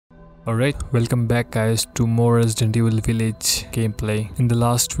Alright, welcome back guys to more Resident Evil Village gameplay. In the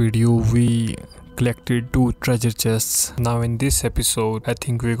last video we collected 2 treasure chests. Now in this episode I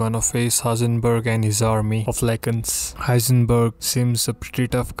think we're gonna face Heisenberg and his army of Lycans. Heisenberg seems a pretty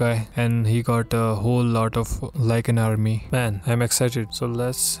tough guy and he got a whole lot of Lycan army. Man, I'm excited. So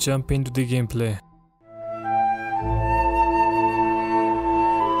let's jump into the gameplay.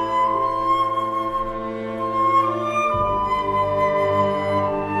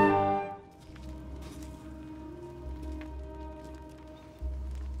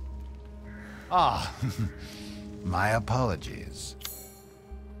 Ah, my apologies.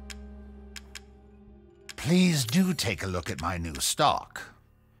 Please do take a look at my new stock.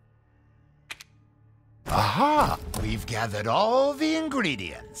 Aha! We've gathered all the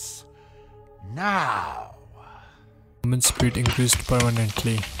ingredients. Now... Movement speed increased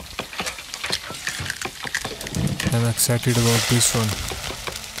permanently. I'm excited about this one.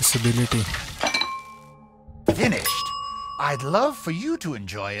 This ability. Finished. I'd love for you to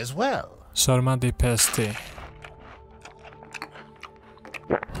enjoy as well. Sarma de peste.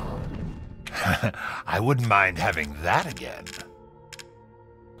 I wouldn't mind having that again.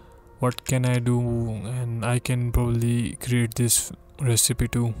 What can I do? And I can probably create this recipe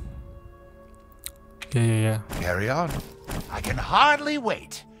too. Yeah. Carry on. I can hardly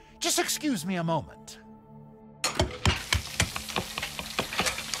wait. Just excuse me a moment.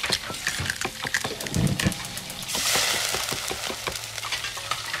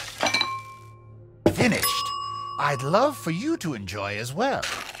 Finished. I'd love for you to enjoy as well.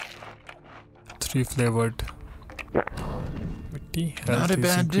 3 flavored. Mitti. Not a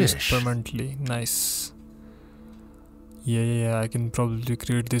bad dish. Permanently. Nice. Yeah, I can probably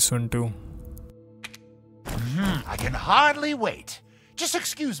create this one too. I can hardly wait. Just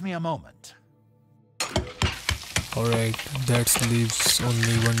excuse me a moment. Alright, that leaves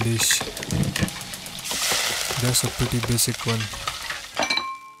only one dish. That's a pretty basic one.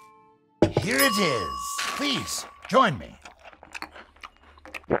 Here it is. Please, join me.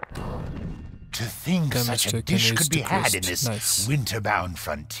 To think such a dish could be had in this winter-bound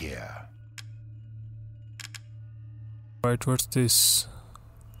frontier. Right, what's this?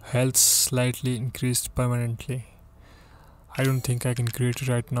 Health slightly increased permanently. I don't think I can create it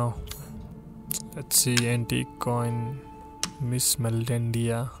right now. Let's see, antique coin, Miss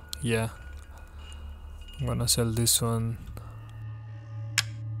Melandia. Yeah, I'm gonna sell this one.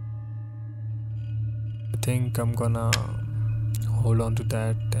 I think I'm gonna hold on to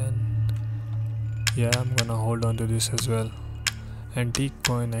that, and yeah, I'm gonna hold on to this as well. Antique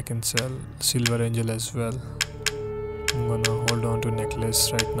coin I can sell, silver angel as well. I'm gonna hold on to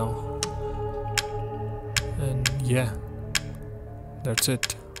necklace right now, and yeah, that's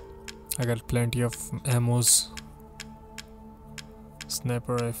it. I got plenty of ammos,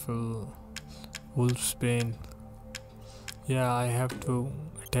 sniper rifle, wolf's bane. Yeah, I have to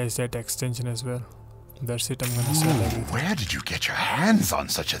attach that extension as well. That's it, I'm gonna sell everything. Where did you get your hands on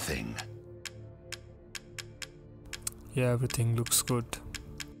such a thing? Yeah, everything looks good.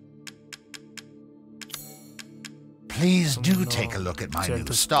 Please do take a look at my check new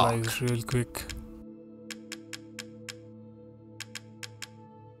the stock. supplies real quick.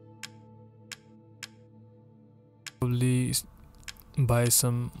 Probably buy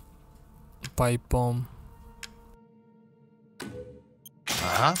some pipe bomb.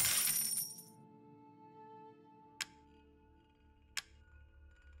 Uh-huh.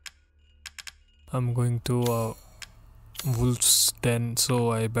 I'm going to a wolf's den,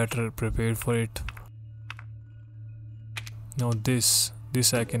 so I better prepare for it. Now this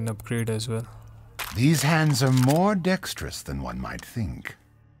I can upgrade as well. These hands are more dexterous than one might think.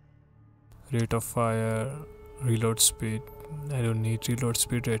 Rate of fire, reload speed. I don't need reload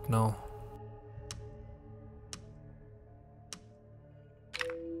speed right now.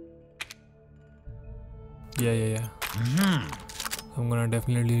 Yeah. I'm gonna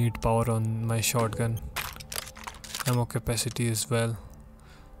definitely need power on my shotgun. Ammo capacity as well.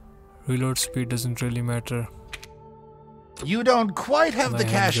 Reload speed doesn't really matter. You don't quite have the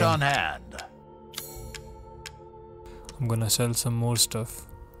cash handgun. on hand. I'm gonna sell some more stuff.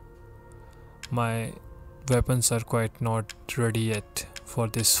 My weapons are quite not ready yet for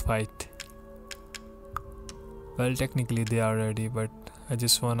this fight. Well, technically they are ready, but I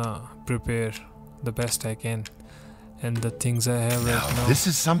just wanna prepare the best I can. And the things I have right now, this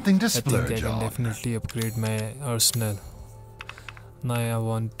is something to I splurge think I can on. definitely upgrade my arsenal. Now I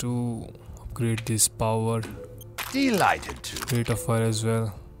want to upgrade this power. Delighted to. Rate of fire as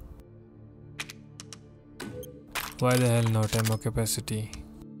well. Why the hell not ammo capacity?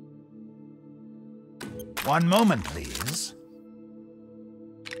 One moment, please.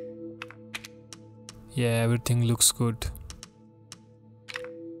 Yeah, everything looks good.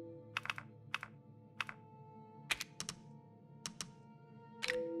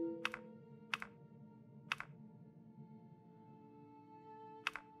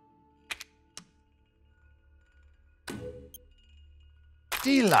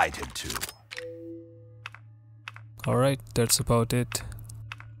 Delighted to. Alright, that's about it.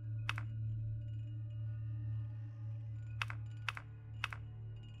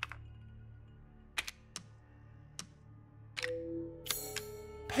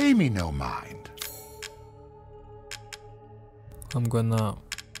 Pay me no mind. I'm gonna,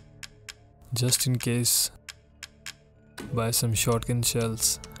 just in case, buy some shotgun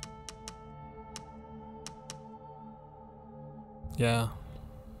shells. Yeah,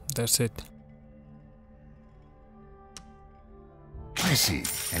 that's it. I see.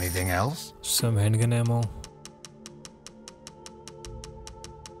 Anything else? Some handgun ammo.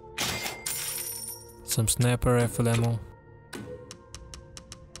 Some sniper rifle ammo.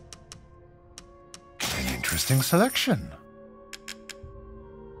 An interesting selection.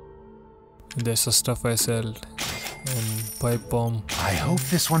 There's the stuff I sell. And pipe bomb. I hope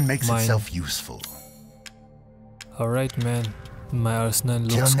this one makes itself useful. Alright, man. My arsenal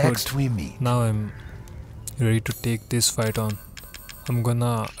looks Till next good. we meet. Now I'm ready to take this fight on. I'm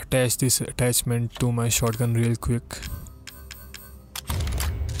gonna attach this attachment to my shotgun real quick.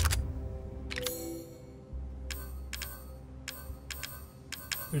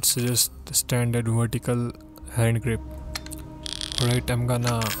 It's just standard vertical hand grip. Alright, I'm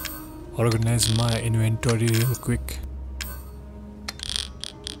gonna organize my inventory real quick.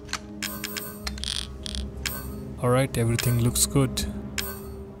 Alright, everything looks good.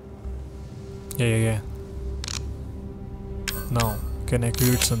 Yeah. Now, can I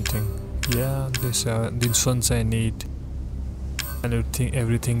create something? Yeah, these ones I need. And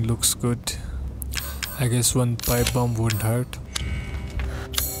everything looks good. I guess one pipe bomb wouldn't hurt.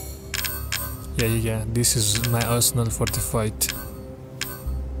 Yeah, this is my arsenal for the fight.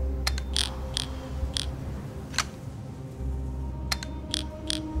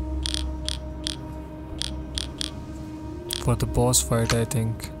 For the boss fight, I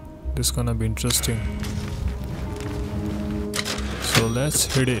think this is gonna be interesting. So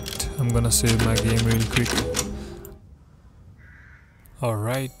let's hit it. I'm gonna save my game real quick.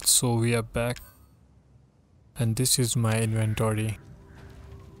 Alright, so we are back. And this is my inventory.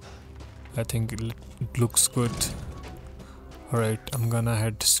 I think it looks good. Alright, I'm gonna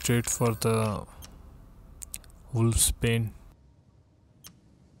head straight for the wolf's bane.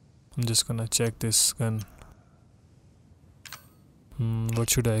 I'm just gonna check this gun. What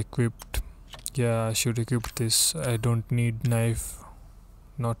should I equip? Yeah, I should equip this. I don't need knife.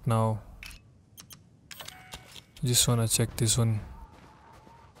 Not now. Just wanna check this one.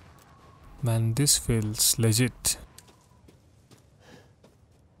 Man, this feels legit.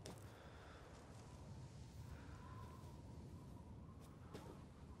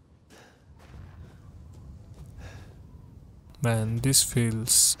 Man, this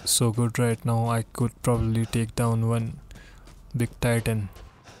feels so good right now. I could probably take down one big titan,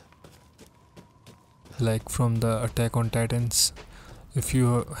 like from the Attack on Titans. If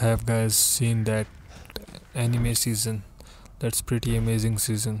you have guys seen that anime season, that's pretty amazing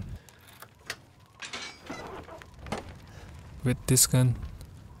season. With this gun,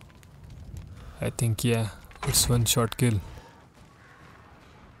 I think yeah, it's one shot kill.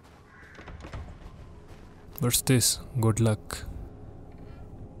 What's this? Good luck.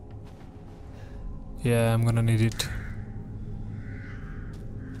 Yeah, I'm gonna need it.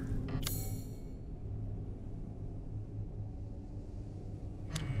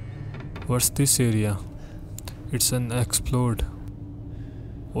 What's this area? It's an explode.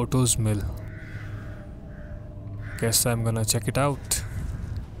 Otto's mill. Guess I'm gonna check it out.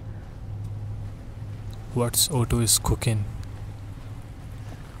 What's Otto is cooking?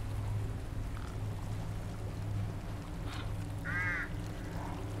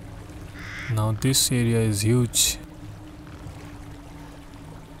 Now this area is huge.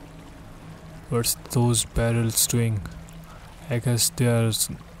 What's those barrels doing? I guess they are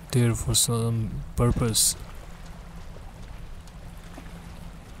there for some purpose.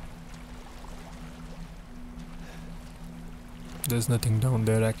 There's nothing down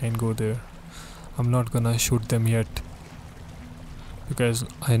there, I can't go there. I'm not gonna shoot them yet, because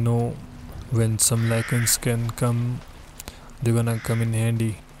I know when some lichens can come, they're gonna come in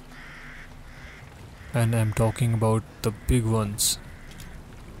handy. And I'm talking about the big ones.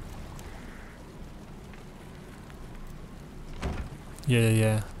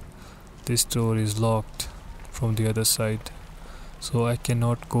 Yeah. This door is locked from the other side, so I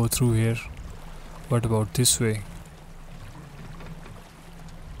cannot go through here. What about this way?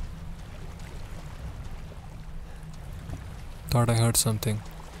 Thought I heard something.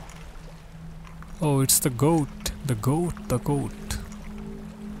 Oh, it's the goat. The goat. The goat.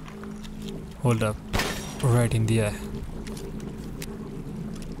 Hold up. Right in the eye.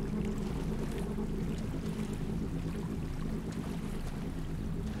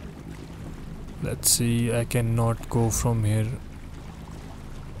 Let's see. I cannot go from here.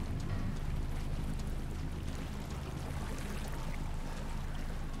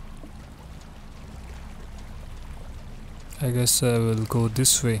 I guess I will go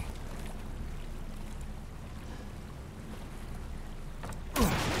this way.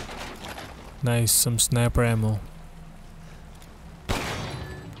 Nice, some sniper ammo.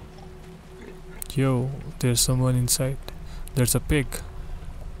 Yo, there's someone inside. There's a pig.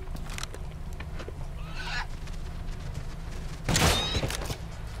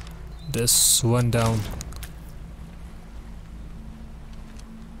 There's one down.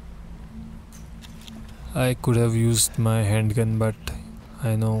 I could have used my handgun, but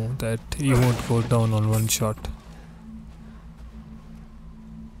I know that you won't go down on one shot.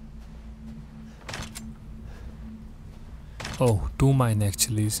 Oh, 2 mine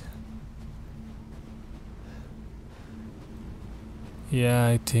actually. Yeah,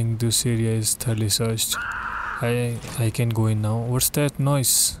 I think this area is thoroughly searched. I can go in now. What's that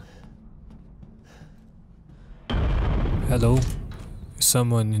noise? Hello? Is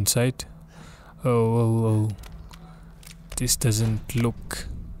someone inside? Oh. This doesn't look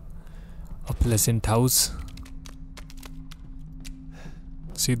a pleasant house.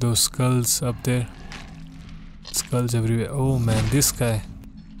 See those skulls up there? Skulls everywhere. Oh man, this guy.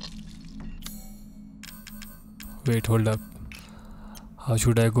 Wait, hold up. How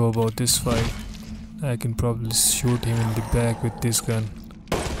should I go about this fight? I can probably shoot him in the back with this gun.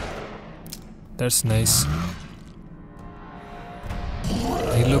 That's nice.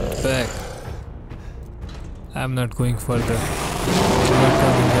 He looked back. I'm not going further. I'm not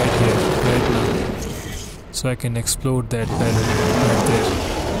coming right here, right now. So I can explode that barrel right there.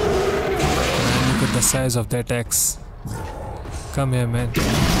 Man, look at the size of that axe. Come here, man.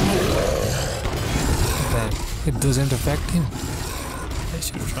 Damn, it doesn't affect him. I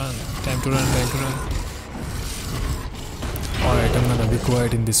should run. Time to run, time to run. Alright, I'm gonna be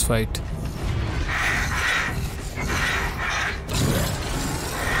quiet in this fight.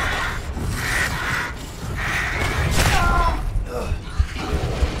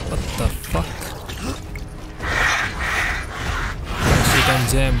 I'm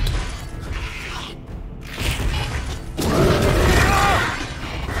jammed.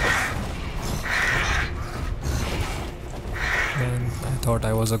 Man, I thought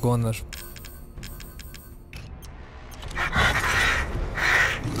I was a goner.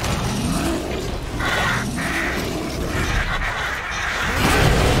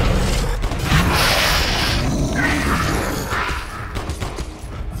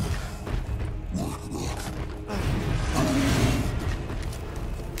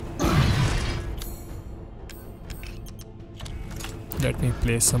 Let me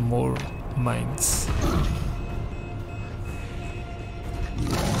play some more mines.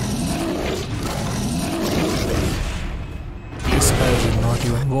 This guy is not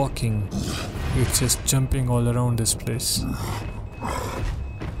even walking. It's just jumping all around this place.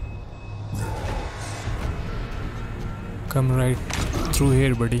 Come right through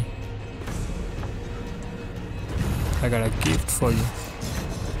here, buddy. I got a gift for you.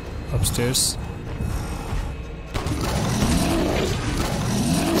 Upstairs.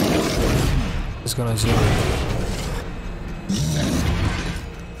 It's gonna jump.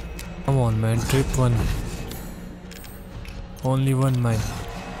 Come on, man, trip one. Only one mine.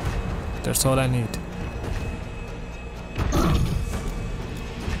 That's all I need.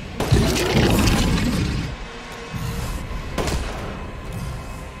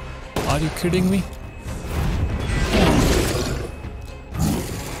 Are you kidding me?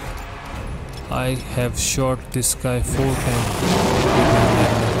 I have shot this guy 4 times.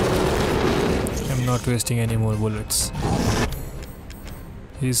 I'm not wasting any more bullets.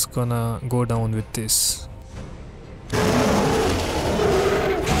 He's gonna go down with this.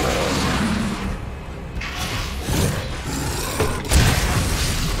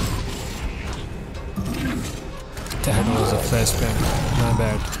 That was a flashbang. My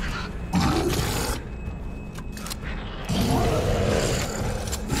bad.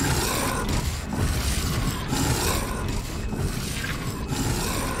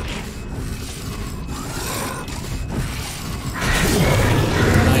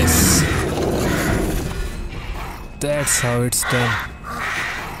 That's how it's done.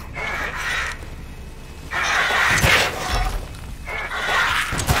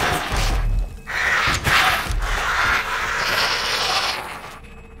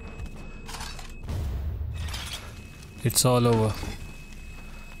 It's all over.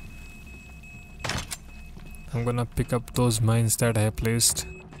 I'm gonna pick up those mines that I have placed.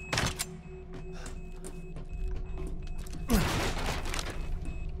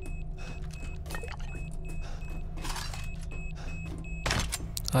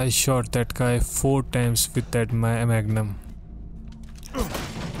 I shot that guy 4 times with that magnum.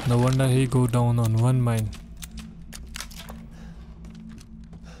 No wonder he go down on one mine.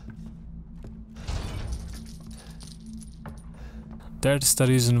 That's the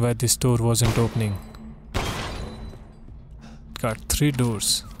reason why this door wasn't opening. Got 3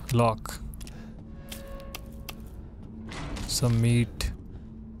 doors. Lock. Some meat.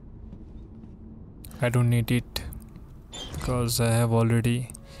 I don't need it because I have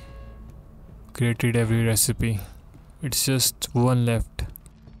already created every recipe. It's just one left.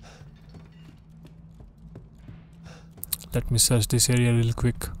 Let me search this area real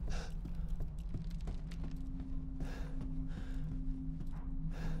quick.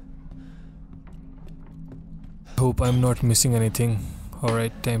 Hope I'm not missing anything.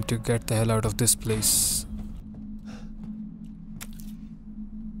 Alright, time to get the hell out of this place.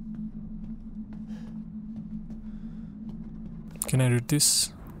 Can I read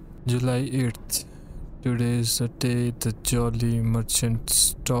this? July 8th. Today is the day the jolly merchant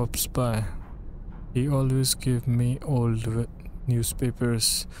stops by. He always gives me old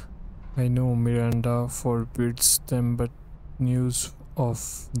newspapers. I know Miranda forbids them, but news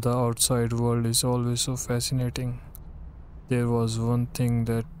of the outside world is always so fascinating. There was one thing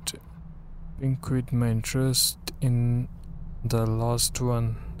that piqued my interest in the last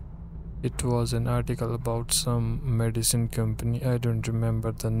one. It was an article about some medicine company. I don't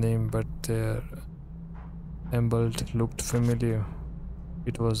remember the name, but their emblem looked familiar.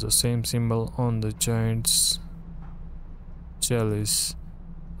 It was the same symbol on the giant's chalice.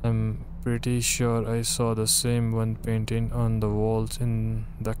 I'm pretty sure I saw the same one painted on the walls in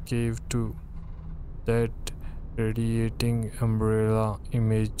the cave too. That radiating umbrella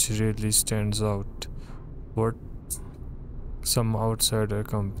image really stands out. What some outsider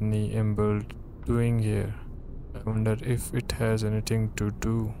company emblem doing here? I wonder if it has anything to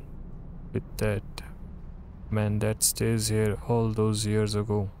do with that man that stays here all those years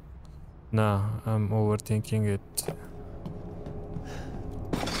ago. Nah, I'm overthinking it.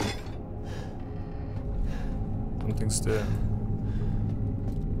 Something's there.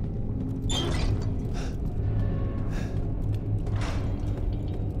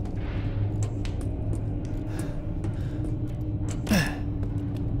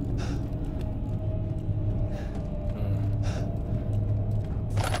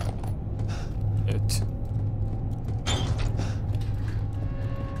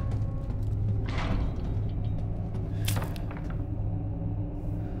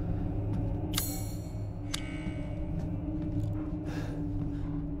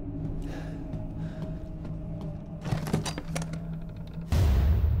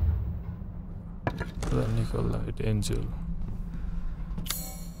 The Nicolite Angel.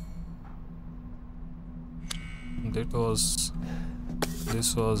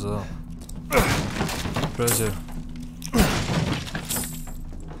 This was a treasure.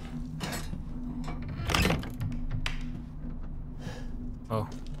 Oh.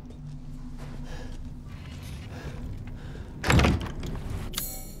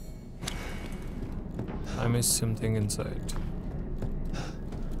 I missed something inside.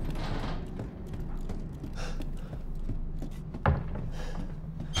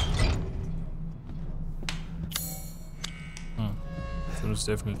 It's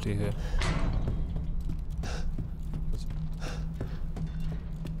definitely here.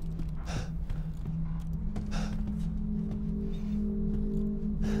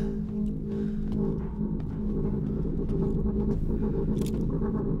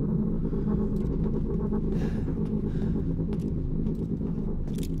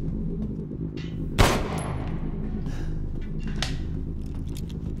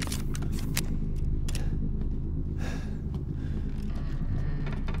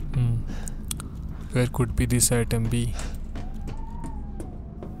 Where could be this item be?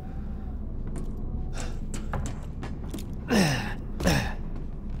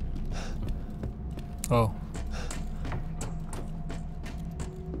 Oh.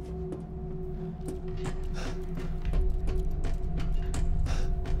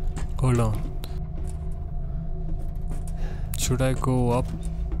 Hold on. Should I go up?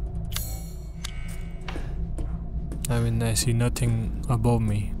 I mean, I see nothing above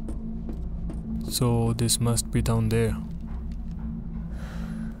me. So this must be down there.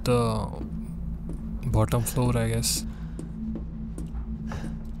 The bottom floor, I guess.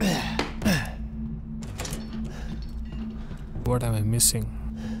 What am I missing?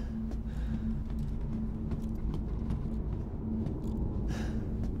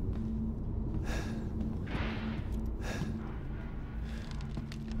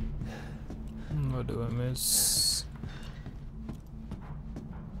 What do I miss?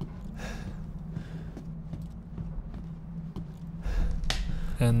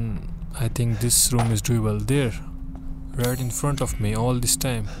 And I think this room is doable. There, right in front of me all this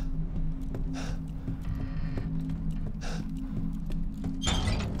time.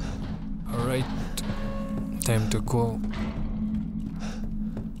 Alright, time to go.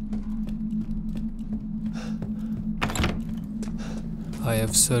 I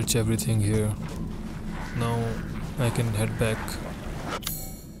have searched everything here. Now I can head back.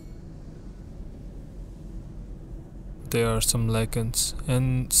 There are some lichens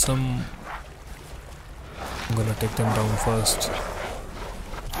and some... I'm gonna take them down first.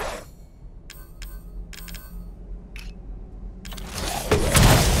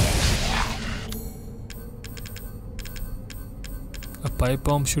 A pipe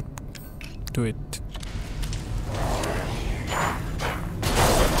bomb should do it.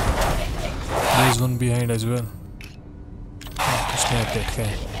 There's one behind as well. Oh, snap that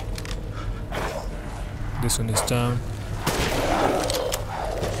guy. This one is down.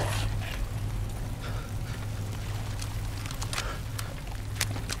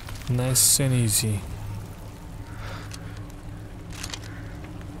 Nice and easy.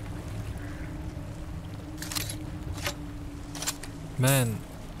 Man,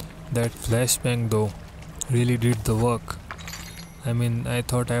 that flashbang though really did the work. I mean, I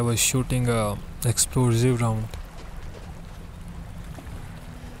thought I was shooting a explosive round.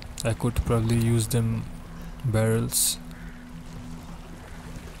 I could probably use them barrels.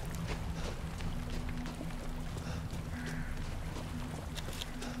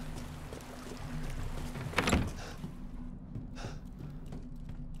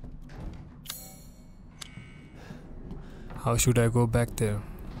 How should I go back there?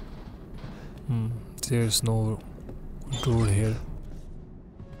 There's no door here.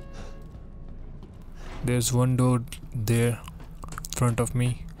 There's one door there in front of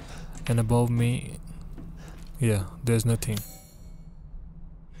me, and above me, yeah, there's nothing.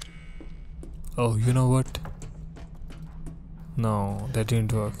 Oh, you know what? No, that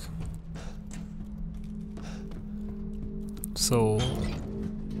didn't work. So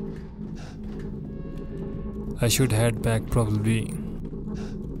I should head back probably.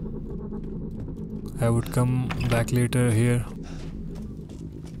 I would come back later here.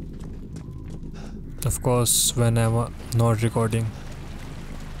 Of course, when I'm not recording.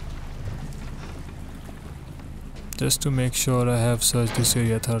 Just to make sure I have searched this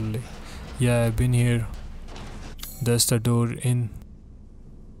area thoroughly. Yeah, I've been here. That's the door in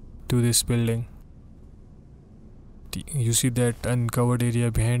to this building. You see that uncovered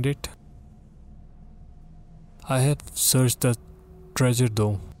area behind it? I have searched the treasure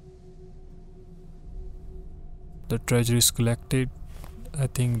though. The treasure is collected. I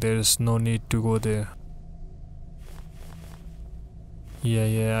think there's no need to go there.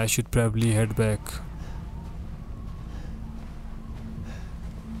 Yeah, I should probably head back.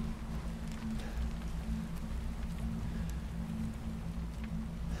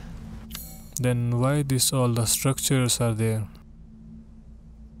 Then why all the structures are there?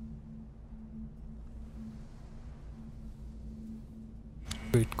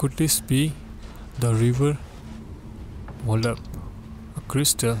 Wait, could this be the river? Hold up. A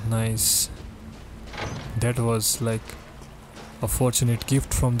crystal, nice. That was like a fortunate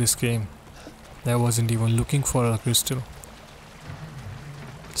gift from this game. I wasn't even looking for a crystal.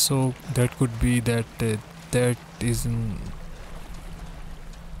 So that could be that that is in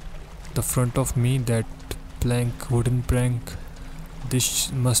the front of me, that wooden plank.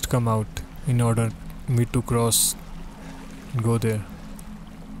 This must come out in order me to cross, go there.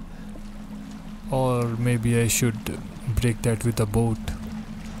 Or maybe I should break that with a boat.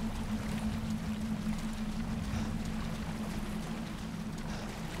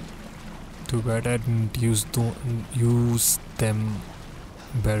 Too bad I didn't use them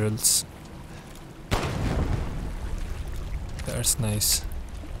barrels. That's nice.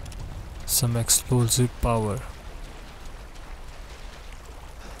 Some explosive power.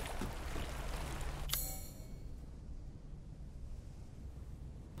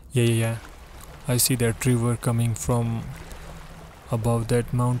 Yeah. I see that river coming from above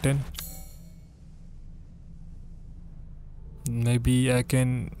that mountain. Maybe I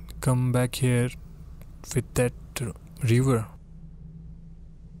can come back here with that river.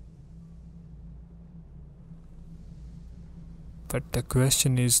 But the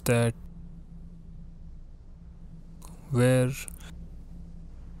question is that Where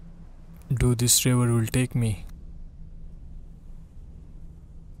do this river will take me?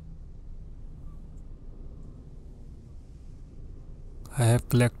 I have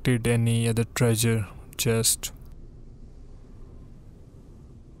collected any other treasure chest.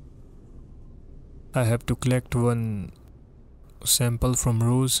 I have to collect one sample from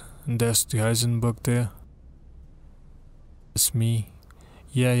Rose. That's the Heisenberg there. It's me.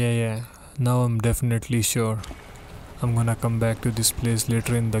 Yeah. Now I'm definitely sure. I'm gonna come back to this place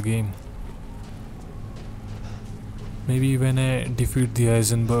later in the game. Maybe when I defeat the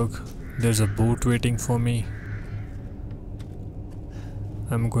Heisenberg, there's a boat waiting for me.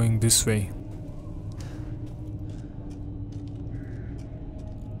 I'm going this way.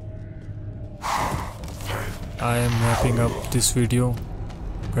 I am wrapping up this video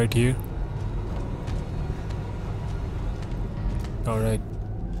right here. Alright,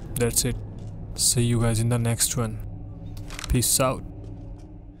 that's it. See you guys in the next one. Peace out.